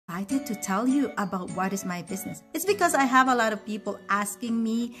excited to tell you about what is my business. It's because I have a lot of people asking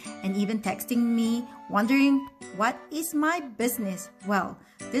me and even texting me, wondering, what is my business? Well,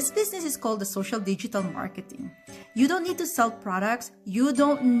 this business is called the social digital marketing. You don't need to sell products. You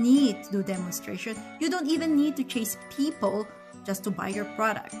don't need to do demonstration. You don't even need to chase people just to buy your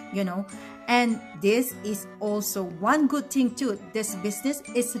product, And this is also one good thing too. This business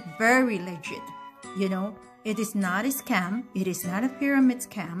is very legit, It is not a scam. It is not a pyramid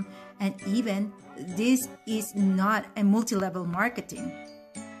scam. And even this is not a multi-level marketing.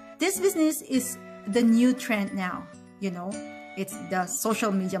 This business is the new trend now, It's the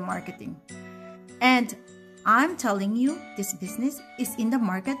social media marketing. And I'm telling you, this business is in the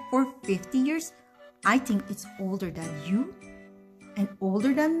market for 50 years. I think it's older than you and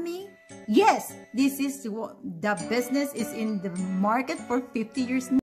older than me. Yes, this is the business is in the market for 50 years now.